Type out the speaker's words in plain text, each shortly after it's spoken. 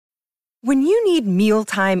When you need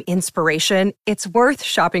mealtime inspiration, it's worth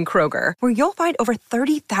shopping Kroger, where you'll find over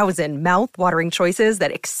 30,000 mouth-watering choices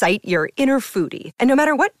that excite your inner foodie. And no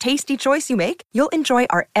matter what tasty choice you make, you'll enjoy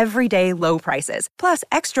our everyday low prices, plus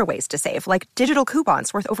extra ways to save, like digital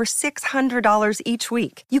coupons worth over $600 each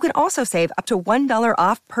week. You can also save up to $1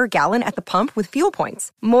 off per gallon at the pump with fuel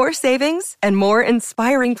points. More savings and more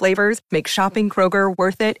inspiring flavors make shopping Kroger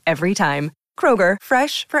worth it every time. Kroger,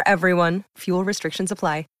 fresh for everyone. Fuel restrictions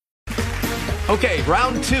apply. Okay,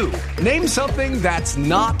 round two. Name something that's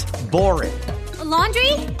not boring. A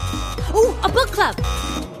laundry? Ooh, a book club.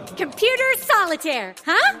 Computer solitaire,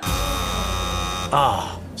 huh?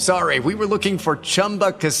 Ah, sorry, we were looking for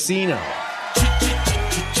Chumba Casino.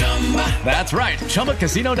 That's right,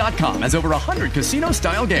 ChumbaCasino.com has over 100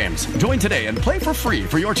 casino-style games. Join today and play for free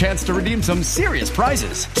for your chance to redeem some serious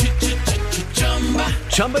prizes.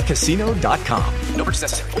 ChumbaCasino.com. No purchase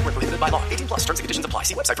necessary. Void where prohibited by law. 18+ terms and conditions apply.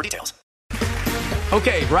 See website for details.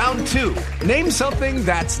 Okay, round two. Name something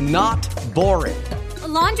that's not boring. A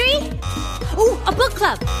laundry? Ooh, a book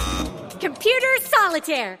club. Computer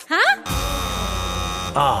solitaire, huh?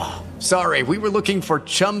 Ah, sorry, we were looking for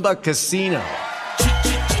Chumba Casino.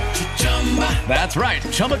 That's right,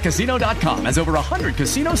 ChumbaCasino.com has over 100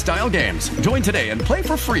 casino-style games. Join today and play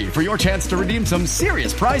for free for your chance to redeem some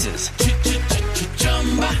serious prizes.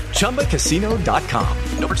 ChumbaCasino.com.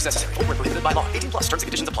 No purchase necessary. Void where prohibited by law. 18+ terms and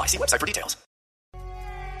conditions apply. See website for details.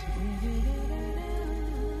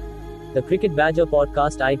 The Cricket Badger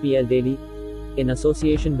Podcast IPL Daily, in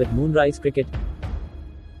association with Moonrise Cricket,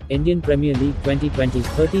 Indian Premier League 2020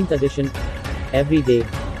 13th edition. Every day,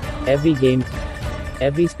 every game,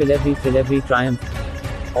 every spill, every thrill, every triumph,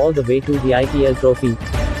 all the way to the IPL trophy.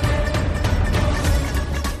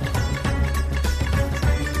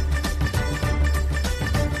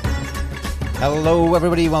 Hello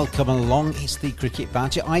everybody, welcome along. It's the Cricket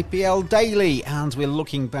Badger IPL Daily, and we're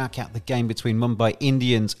looking back at the game between Mumbai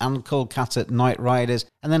Indians and Kolkata Knight Riders,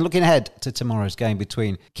 and then looking ahead to tomorrow's game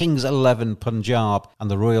between Kings 11 Punjab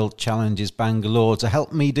and the Royal Challengers Bangalore. To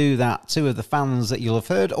help me do that, two of the fans that you'll have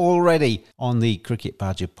heard already on the Cricket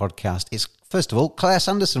Badger podcast. It's, first of all, Claire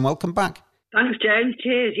Sanderson. Welcome back. Thanks, James.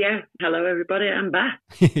 Cheers. Yeah. Hello, everybody. I'm back.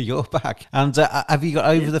 You're back. And have you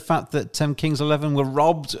got over the fact that Kings 11 were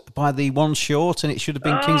robbed by the one short and it should have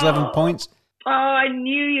been Kings 11 points? Oh, I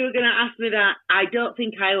knew you were going to ask me that. I don't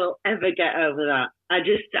think I will ever get over that. I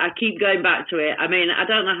keep going back to it. I mean, I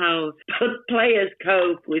don't know how players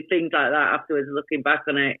cope with things like that afterwards, looking back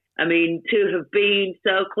on it. I mean, to have been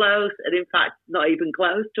so close, and in fact, not even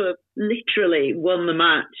close, to have literally won the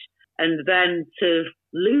match, and then to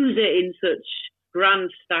lose it in such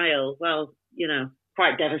grand style, well, you know,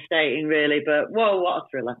 quite devastating, really. But, whoa, what a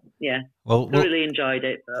thriller. Yeah. Well, really enjoyed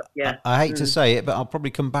it. But yeah. I hate to say it, but I'll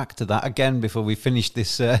probably come back to that again before we finish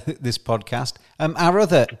this this podcast. Our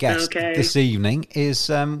other guest this evening is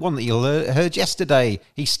one that you'll heard yesterday.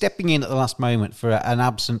 He's stepping in at the last moment for an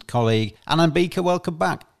absent colleague. Anand Bika, welcome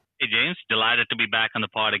back. Hey, James. Delighted to be back on the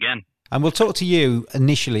pod again. And we'll talk to you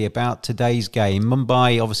initially about today's game.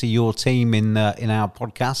 Mumbai, obviously your team in our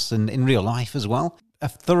podcasts and in real life as well. A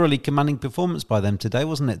thoroughly commanding performance by them today,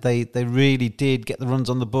 wasn't it? They really did get the runs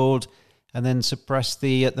on the board and then suppress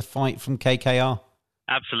the fight from KKR.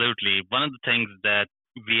 Absolutely. One of the things that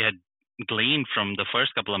we had gleaned from the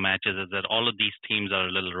first couple of matches is that all of these teams are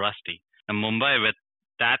a little rusty. And Mumbai, with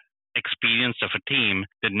that experience of a team,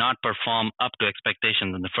 did not perform up to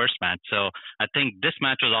expectations in the first match. So I think this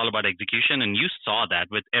match was all about execution, and you saw that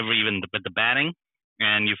with with the batting,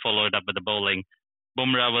 and you followed up with the bowling.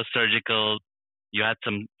 Bumrah was surgical. You had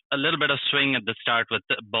a little bit of swing at the start with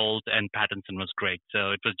Bolt, and Pattinson was great.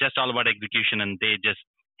 So it was just all about execution, and they just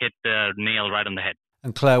hit the nail right on the head.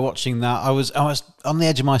 And Claire, watching that, I was on the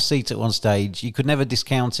edge of my seat at one stage. You could never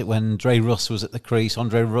discount it when Andre Russell was at the crease.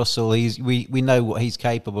 Andre Russell, we know what he's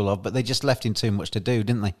capable of, but they just left him too much to do,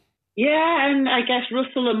 didn't they? Yeah, and I guess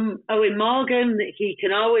Russell and Owen Morgan, he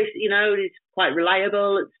can always, he's quite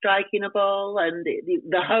reliable at striking a ball, and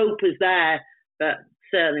the hope was there, but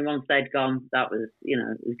certainly once they'd gone, that was,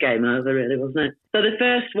 it was game over, really, wasn't it? So the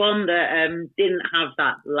first one that didn't have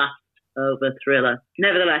that last over thriller.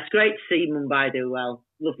 Nevertheless, great to see Mumbai do well.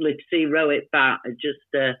 Lovely to see Rohit bat. Just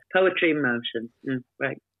poetry in motion.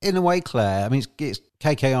 Right. In a way, Claire, I mean, it's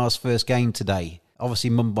KKR's first game today. Obviously,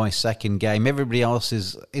 Mumbai's second game. Everybody else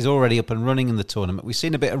is already up and running in the tournament. We've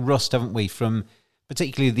seen a bit of rust, haven't we, from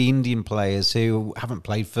particularly the Indian players who haven't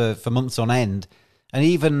played for months on end. And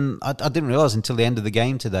even, I didn't realise until the end of the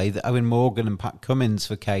game today that Owen Morgan and Pat Cummins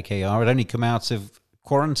for KKR had only come out of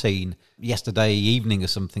quarantine yesterday evening or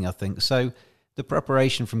something, I think. So the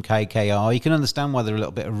preparation from KKR, you can understand why they're a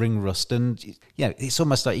little bit of ring rust. And, it's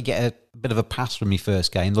almost like you get a bit of a pass from your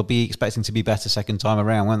first game. They'll be expecting to be better second time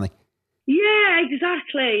around, won't they? Yeah,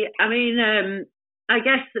 exactly. I mean, I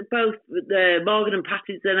guess both the Morgan and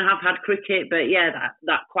Pattinson have had cricket, but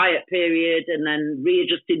that quiet period and then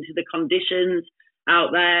readjusting to the conditions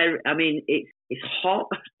out there. I mean, it's hot,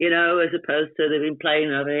 as opposed to they've been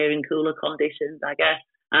playing over here in cooler conditions, I guess.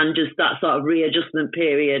 And just that sort of readjustment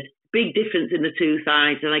period. Big difference in the two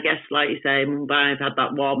sides. And I guess, like you say, Mumbai have had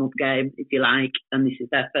that warm-up game, if you like, and this is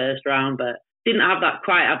their first round, but didn't have that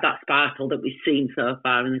sparkle that we've seen so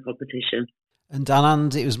far in the competition. And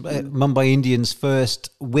Anand, it was Mumbai Indians'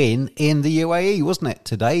 first win in the UAE, wasn't it,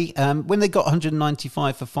 today? When they got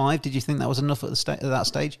 195 for 5, did you think that was enough at that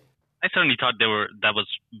stage? I certainly thought that was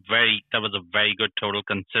a very good total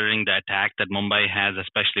considering the attack that Mumbai has,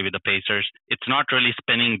 especially with the Pacers. It's not really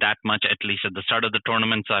spinning that much, at least at the start of the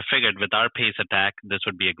tournament. So I figured with our pace attack, this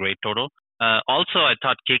would be a great total. Also, I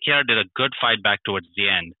thought KKR did a good fight back towards the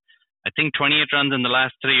end. I think 28 runs in the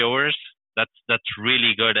last 3 overs. That's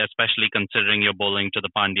really good, especially considering you're bowling to the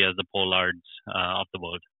Pandyas, the Pollards of the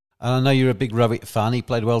world. And I know you're a big Rohit fan. He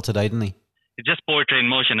played well today, didn't he? It's just poetry in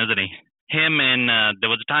motion, isn't he? There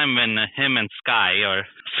was a time when him and Sky or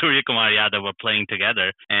Surya Kumar Yadav were playing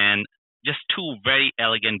together, and just two very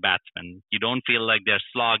elegant batsmen. You don't feel like they're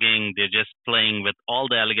slogging. They're just playing with all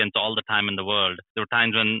the elegance all the time in the world. There were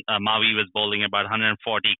times when Mavi was bowling about 140,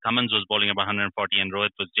 Cummins was bowling about 140, and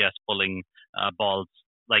Rohit was just pulling balls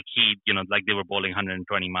like they were bowling 120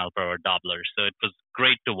 mile per hour dobblers. So it was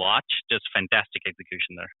great to watch. Just fantastic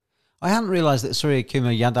execution there. I hadn't realised that Surya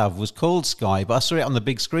Kumar Yadav was called Sky, but I saw it on the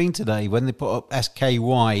big screen today when they put up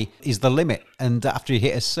SKY is the limit, and after he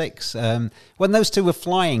hit a 6. When those two were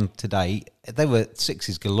flying today, they were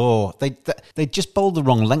sixes galore. They just bowled the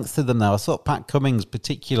wrong length to them though. I thought Pat Cummins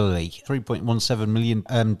particularly, $3.17 million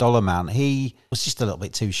man, he was just a little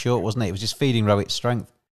bit too short, wasn't he? It was just feeding Rohit's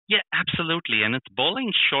strength. Yeah, absolutely. And it's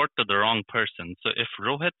bowling short to the wrong person. So if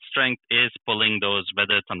Rohit's strength is pulling those,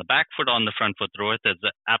 whether it's on the back foot or on the front foot, Rohit is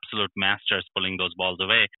the absolute master at pulling those balls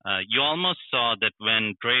away. You almost saw that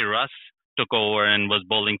when Trey Russ took over and was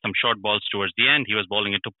bowling some short balls towards the end, he was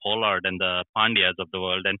bowling it to Pollard and the Pandyas of the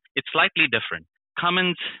world. And it's slightly different.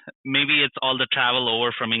 Cummins, maybe it's all the travel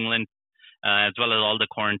over from England as well as all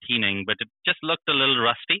the quarantining, but it just looked a little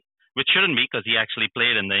rusty. Which shouldn't be because he actually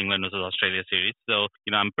played in the England versus Australia series. So,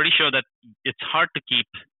 I'm pretty sure that it's hard to keep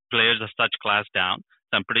players of such class down.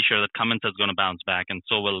 So I'm pretty sure that Cummins is going to bounce back, and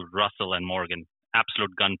so will Russell and Morgan.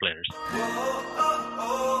 Absolute gun players.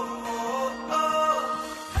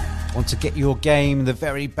 Want to get your game the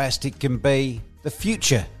very best it can be? The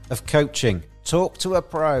future of coaching. Talk to a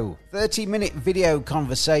pro. 30-minute video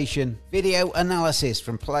conversation. Video analysis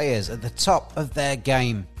from players at the top of their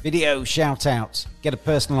game. Video shout-outs. Get a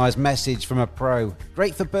personalised message from a pro.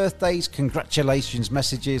 Great for birthdays, congratulations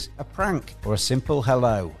messages, a prank, or a simple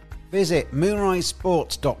hello. Visit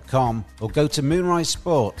moonrisesports.com or go to Moonrise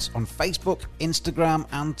Sports on Facebook, Instagram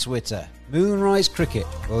and Twitter. Moonrise Cricket.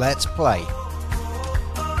 Let's play.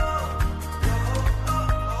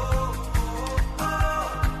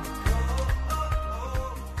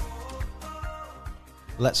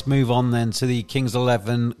 Let's move on then to the Kings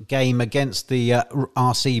 11 game against the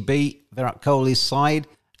RCB, Virat Kohli's side.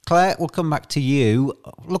 Claire, we'll come back to you.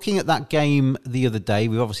 Looking at that game the other day,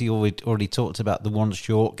 we've obviously already talked about the one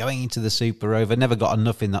short going into the super over. Never got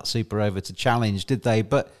enough in that super over to challenge, did they?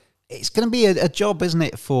 But it's going to be a job, isn't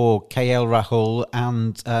it, for KL Rahul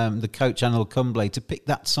and the coach Anil Kumble to pick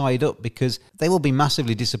that side up, because they will be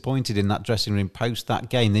massively disappointed in that dressing room post that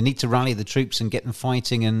game. They need to rally the troops and get them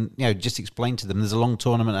fighting and just explain to them there's a long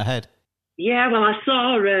tournament ahead. Yeah, well, I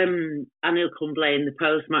saw Anil Kumble in the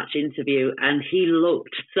post-match interview and he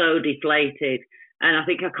looked so deflated. And I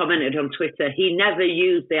think I commented on Twitter, he never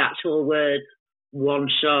used the actual words one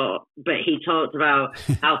shot, but he talked about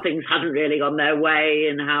how things hadn't really gone their way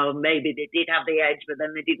and how maybe they did have the edge, but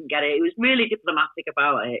then they didn't get it. He was really diplomatic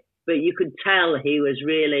about it, but you could tell he was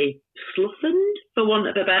really sluffered, for want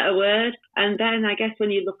of a better word. And then I guess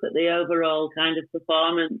when you look at the overall kind of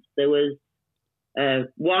performance, there was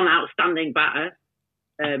one outstanding batter,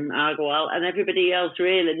 Agarwal, and nobody else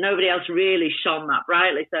really shone that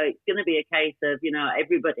brightly. So it's going to be a case of,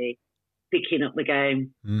 everybody picking up the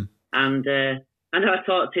game. And I know I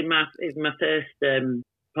talked in my first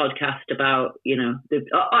podcast about,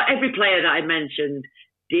 every player that I mentioned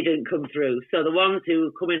didn't come through. So the ones who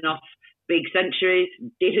were coming off big centuries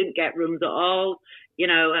didn't get runs at all,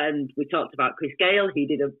 and we talked about Chris Gale, he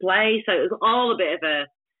didn't play. So it was all a bit of a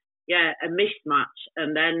mismatch.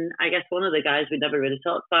 And then I guess one of the guys we never really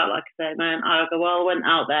talked about, like I say, man, Agarwal went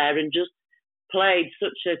out there and just played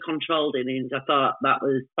such a controlled innings. I thought that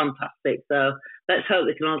was fantastic. So let's hope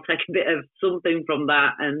they can all take a bit of something from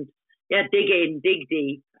that and, dig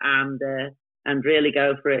deep and really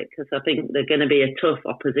go for it, because I think they're going to be a tough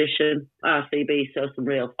opposition. RCB showed some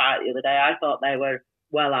real fight the other day. I thought they were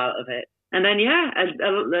well out of it. And then,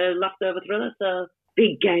 the leftover thriller, so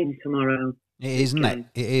big game tomorrow. It is, isn't it?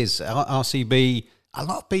 It is. RCB, a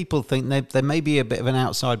lot of people think they may be a bit of an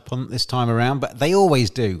outside punt this time around, but they always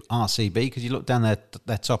do, RCB, because you look down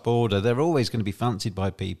their top order, they're always going to be fancied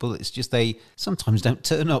by people. It's just they sometimes don't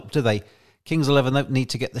turn up, do they? Kings 11 don't need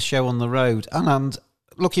to get the show on the road. And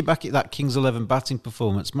looking back at that Kings 11 batting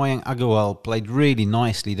performance, Mayank Agarwal played really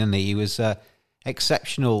nicely, didn't he? He was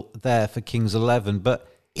exceptional there for Kings 11, but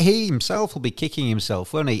he himself will be kicking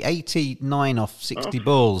himself, won't he? 89 off 60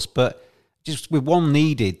 balls, but just with one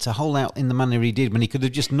needed to hold out in the manner he did when he could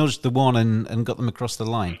have just nudged the one and got them across the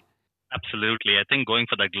line. Absolutely. I think going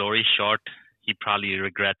for that glory shot, he probably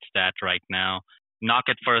regrets that right now. Knock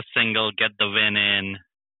it for a single, get the win in.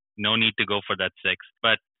 No need to go for that six.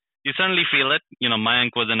 But you certainly feel it.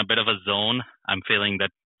 Mayank was in a bit of a zone. I'm feeling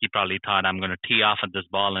that he probably thought, I'm going to tee off at this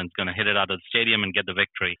ball and it's going to hit it out of the stadium and get the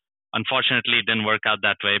victory. Unfortunately, it didn't work out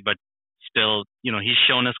that way, but still, he's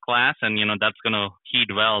shown his class, and, that's going to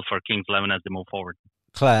heed well for Kings 11 as they move forward.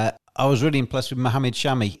 Claire, I was really impressed with Mohamed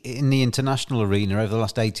Shami. In the international arena over the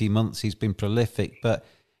last 18 months, he's been prolific, but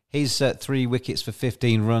his 3 wickets for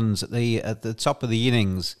 15 runs at the top of the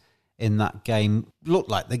innings in that game looked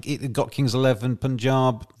like it got Kings 11,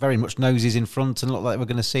 Punjab very much noses in front, and looked like we're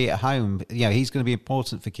going to see it at home. He's going to be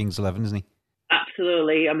important for Kings 11, isn't he?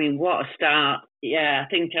 Absolutely. I mean, what a start. Yeah, I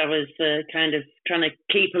think I was kind of trying to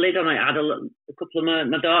keep a lid on it. I had a couple of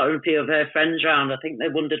my daughter and a few of her friends round. I think they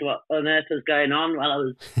wondered what on earth was going on while I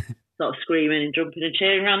was sort of screaming and jumping and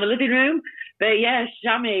cheering around the living room. But yeah,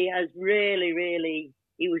 Shami has really,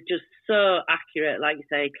 he was just so accurate, like you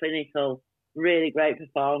say, clinical, really great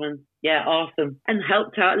performance. Yeah, awesome. And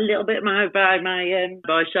helped out a little bit by my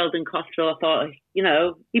boy Sheldon Cottrell. I thought,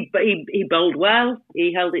 he bowled well.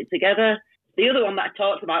 He held it together. The other one that I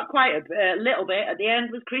talked about quite a little bit at the end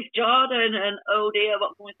was Chris Jordan, and oh dear,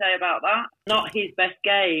 what can we say about that? Not his best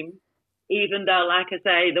game, even though, like I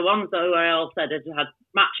say, the ones that I all said had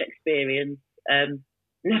match experience,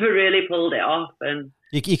 never really pulled it off. And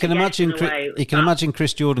you can imagine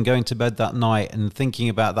Chris Jordan going to bed that night and thinking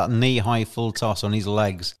about that knee-high full toss on his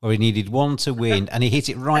legs, where he needed one to win, and he hit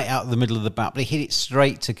it right out of the middle of the bat, but he hit it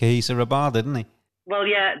straight to Kahisa Rabada, didn't he? Well,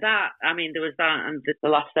 yeah, there was that, and the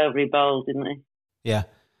last over he bowled, didn't he? Yeah.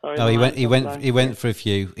 Sorry, he went for a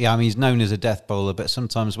few. Yeah, I mean, he's known as a death bowler, but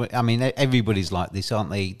sometimes, everybody's like this,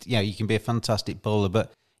 aren't they? You can be a fantastic bowler,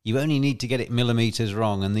 but you only need to get it millimetres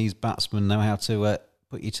wrong, and these batsmen know how to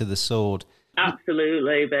put you to the sword.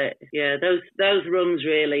 Absolutely, but yeah, those runs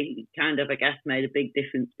really kind of, I guess, made a big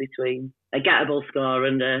difference between a gettable score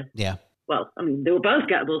and well, I mean, they were both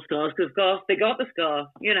gettable scores because, of course, they got the score,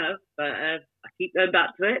 but I keep going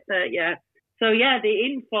back to it. But, yeah. So, yeah, the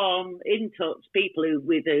in-form, in-touch people who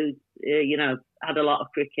had a lot of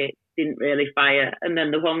cricket didn't really fire. And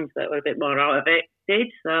then the ones that were a bit more out of it did.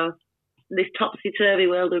 So, this topsy-turvy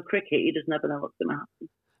world of cricket, you just never know what's going to happen.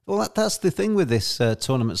 Well, that's the thing with this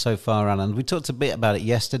tournament so far, Anand. We talked a bit about it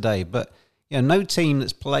yesterday, but no team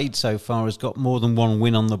that's played so far has got more than one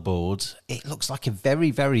win on the board. It looks like a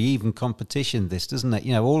very, very even competition, this, doesn't it?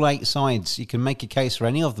 All 8 sides, you can make a case for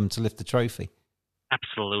any of them to lift the trophy.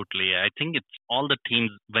 Absolutely. I think it's all the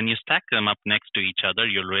teams, when you stack them up next to each other,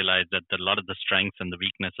 you'll realize that a lot of the strengths and the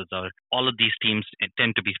weaknesses are, all of these teams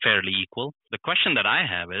tend to be fairly equal. The question that I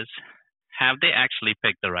have is, have they actually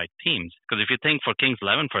picked the right teams? Because if you think for Kings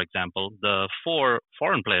 11, for example, the 4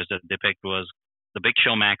 foreign players that they picked was the Big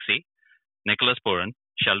Show Maxey, Nicholas Puran,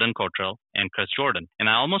 Sheldon Cottrell, and Chris Jordan. And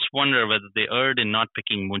I almost wonder whether they erred in not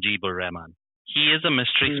picking Mujibur Rahman. He is a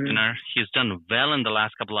mystery spinner. He's done well in the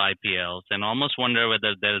last couple of IPLs, and almost wonder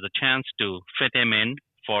whether there is a chance to fit him in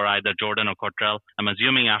for either Jordan or Cottrell. I'm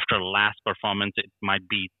assuming after last performance, it might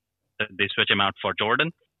be that they switch him out for Jordan.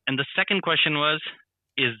 And the second question was,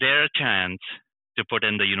 is there a chance to put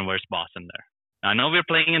in the universe boss in there? I know we're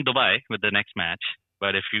playing in Dubai with the next match,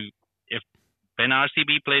 but when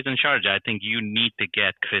RCB plays in Sharjah, I think you need to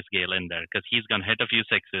get Chris Gayle in there because he's going to hit a few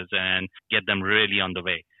sixes and get them really on the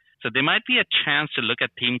way. So there might be a chance to look at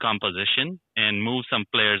team composition and move some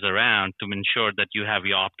players around to ensure that you have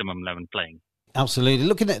your optimum 11 playing. Absolutely.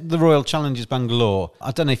 Looking at the Royal Challengers Bangalore,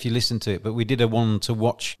 I don't know if you listened to it, but we did a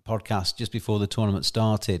one-to-watch podcast just before the tournament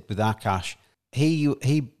started with Akash. He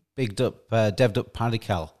devved up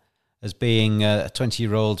Padikkal as being a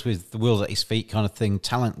 20-year-old with the world at his feet kind of thing,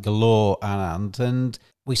 talent galore, and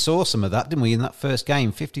We saw some of that, didn't we, in that first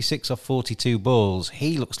game? 56 off 42 balls.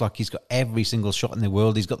 He looks like he's got every single shot in the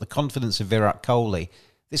world. He's got the confidence of Virat Kohli.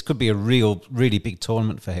 This could be a really big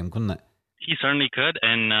tournament for him, couldn't it? He certainly could.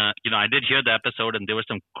 And, I did hear the episode, and there were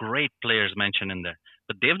some great players mentioned in there.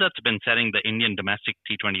 But Devdutt's been setting the Indian domestic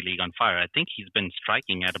T20 league on fire. I think he's been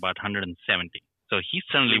striking at about 170. So he's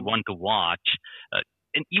certainly one to watch.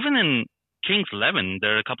 And even in Kings 11,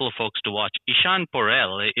 there are a couple of folks to watch. Ishan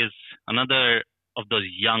Porel is another of those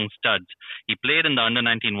young studs. He played in the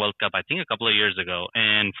Under-19 World Cup, I think, a couple of years ago.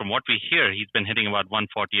 And from what we hear, he's been hitting about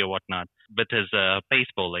 140 or whatnot with his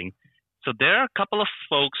pace bowling. So there are a couple of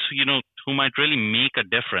folks, who might really make a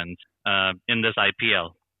difference in this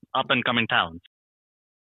IPL. Up-and-coming talents.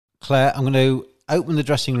 Claire, I'm going to open the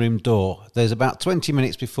dressing room door. There's about 20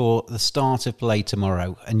 minutes before the start of play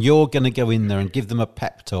tomorrow, and you're going to go in there and give them a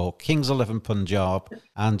pep talk, Kings 11 Punjab,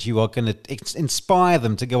 and you are going to inspire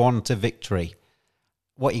them to go on to victory.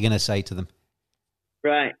 What are you going to say to them?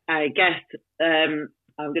 Right, I guess I'm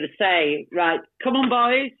going to say, right, come on,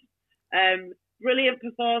 boys. Brilliant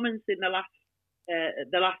performance in the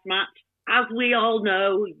last match. As we all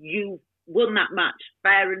know, you won that match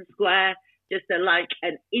fair and square, just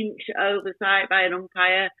an inch oversight by an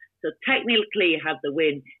umpire. So technically you had the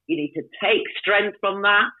win. You need to take strength from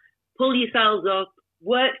that, pull yourselves up,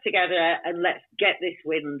 work together, and let's get this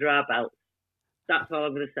win under our belts. That's all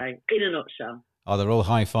I'm going to say, in a nutshell. Oh, they're all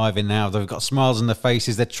high-fiving now. They've got smiles on their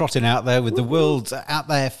faces. They're trotting out there with the world at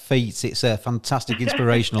their feet. It's a fantastic,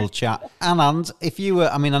 inspirational chat. Anand, if you were,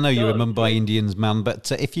 I know you're a Mumbai Indians man,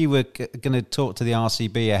 but if you were going to talk to the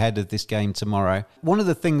RCB ahead of this game tomorrow, one of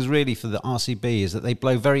the things really for the RCB is that they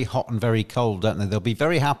blow very hot and very cold, don't they? They'll be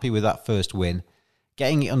very happy with that first win,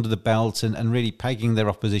 getting it under the belt and really pegging their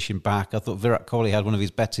opposition back. I thought Virat Kohli had one of his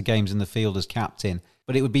better games in the field as captain.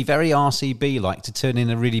 But it would be very RCB-like to turn in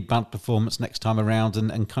a really bad performance next time around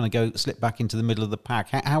and kind of slip back into the middle of the pack.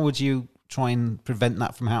 How would you try and prevent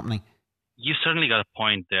that from happening? You certainly got a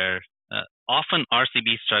point there. Often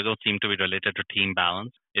RCB struggles seem to be related to team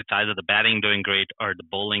balance. It's either the batting doing great or the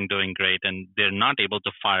bowling doing great, and they're not able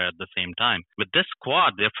to fire at the same time. With this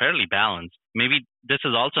squad, they're fairly balanced. Maybe this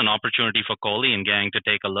is also an opportunity for Kohli and gang to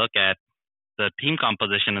take a look at the team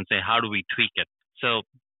composition and say, how do we tweak it? So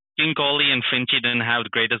King Kohli and Finchie didn't have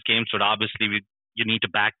the greatest games, but obviously you need to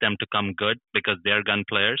back them to come good because they're gun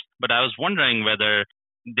players. But I was wondering whether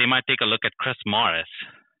they might take a look at Chris Morris.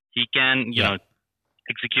 He can,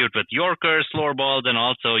 execute with Yorkers, slower balls, and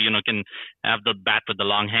also, can have the bat with the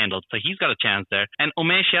long handle. So he's got a chance there. And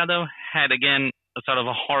Umesh Yadav had, again, a sort of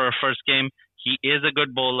a horror first game. He is a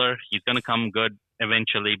good bowler. He's going to come good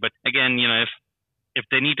eventually. But again, if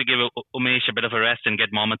they need to give Umesh a bit of a rest and get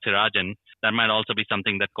Mohammad Sirajan, that might also be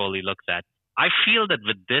something that Kohli looks at. I feel that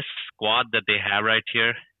with this squad that they have right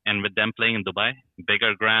here, and with them playing in Dubai,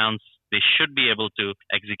 bigger grounds, they should be able to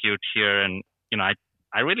execute here. And,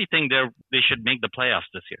 I really think they should make the playoffs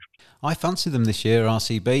this year. I fancy them this year,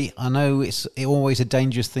 RCB. I know it's always a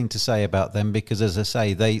dangerous thing to say about them because, as I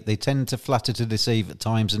say, they tend to flatter to deceive at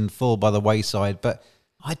times and fall by the wayside. But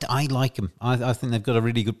I like them. I think they've got a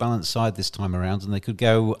really good balanced side this time around, and they could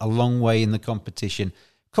go a long way in the competition.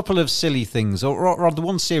 Couple of silly things, or rather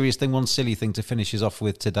one serious thing, one silly thing to finish us off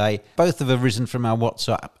with today. Both have arisen from our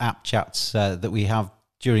WhatsApp app chats that we have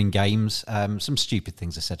during games. Some stupid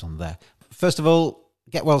things are said on there. First of all,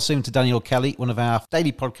 get well soon to Daniel Kelly, one of our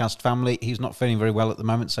daily podcast family. He's not feeling very well at the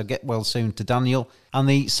moment, so get well soon to Daniel. And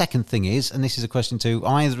the second thing is, and this is a question to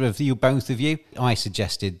either of you, both of you, I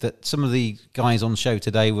suggested that some of the guys on show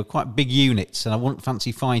today were quite big units, and I wouldn't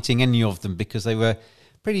fancy fighting any of them because they were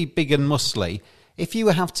pretty big and muscly. If you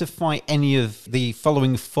have to fight any of the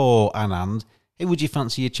following four, Anand, who would you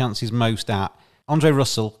fancy your chances most at? Andre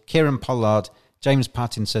Russell, Kieran Pollard, James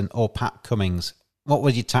Pattinson, or Pat Cummins? What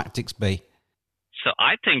would your tactics be? So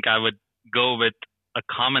I think I would go with a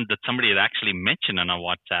comment that somebody had actually mentioned in our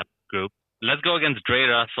WhatsApp group. Let's go against Dre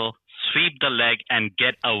Russell, sweep the leg, and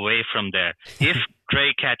get away from there. If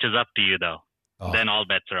Dre catches up to you, though, then all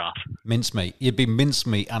bets are off. Mincemeat. You'd be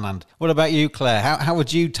mincemeat, Anand. What about you, Claire? How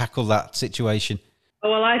would you tackle that situation?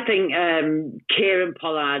 Well, I think Kieran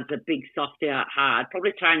Pollard's a big softy at heart. I'd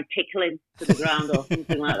probably try and tickle him to the ground or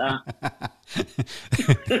something like that.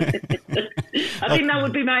 I think that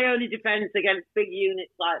would be my only defence against big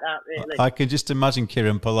units like that, really. I can just imagine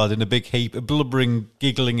Kieran Pollard in a big heap, a blubbering,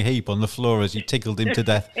 giggling heap on the floor as you tickled him to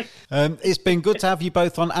death. It's been good to have you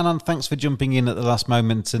both on. Anand, thanks for jumping in at the last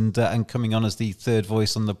moment and coming on as the third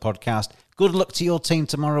voice on the podcast. Good luck to your team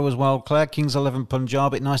tomorrow as well, Claire. Kings 11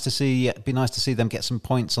 Punjab. It'd be nice to see them get some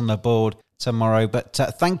points on the board tomorrow. But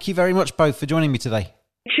thank you very much both for joining me today.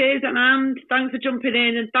 Cheers, and thanks for jumping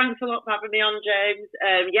in, and thanks a lot for having me on, James.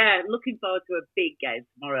 Looking forward to a big game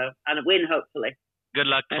tomorrow and a win, hopefully. Good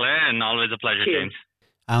luck, Claire, and always a pleasure, Cheers. James.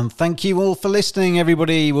 And thank you all for listening,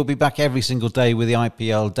 everybody. We'll be back every single day with the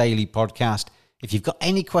IPL Daily Podcast. If you've got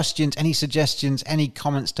any questions, any suggestions, any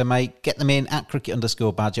comments to make, get them in at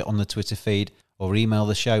cricket_badger on the Twitter feed, or email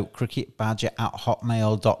the show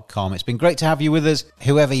cricketbadger@hotmail.com. It's been great to have you with us,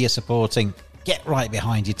 whoever you're supporting. Get right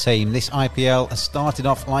behind your team. This IPL has started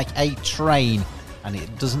off like a train, and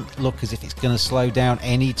it doesn't look as if it's going to slow down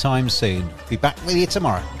anytime soon. Be back with you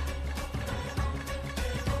tomorrow.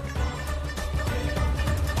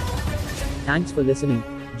 Thanks for listening.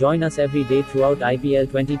 Join us every day throughout IPL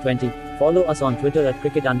 2020. Follow us on Twitter at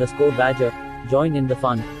cricket_badger. Join in the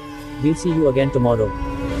fun. We'll see you again tomorrow.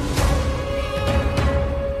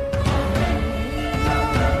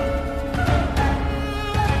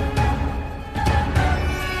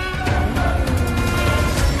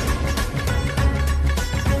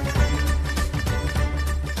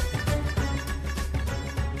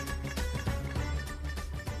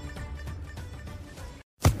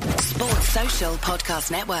 Social Podcast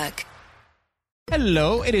Network.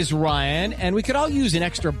 Hello, it is Ryan, and we could all use an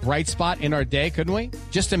extra bright spot in our day, couldn't we?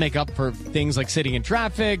 Just to make up for things like sitting in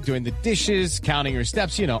traffic, doing the dishes, counting your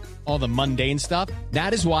steps, all the mundane stuff.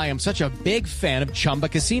 That is why I'm such a big fan of Chumba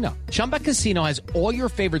Casino. Chumba Casino has all your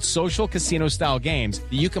favorite social casino-style games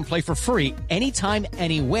that you can play for free anytime,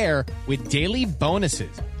 anywhere with daily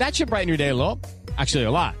bonuses. That should brighten your day a little. Actually,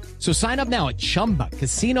 a lot. So sign up now at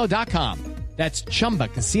ChumbaCasino.com. That's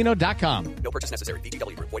ChumbaCasino.com. No purchase necessary.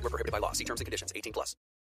 VGW Group. Void where prohibited by law. See terms and conditions. 18+.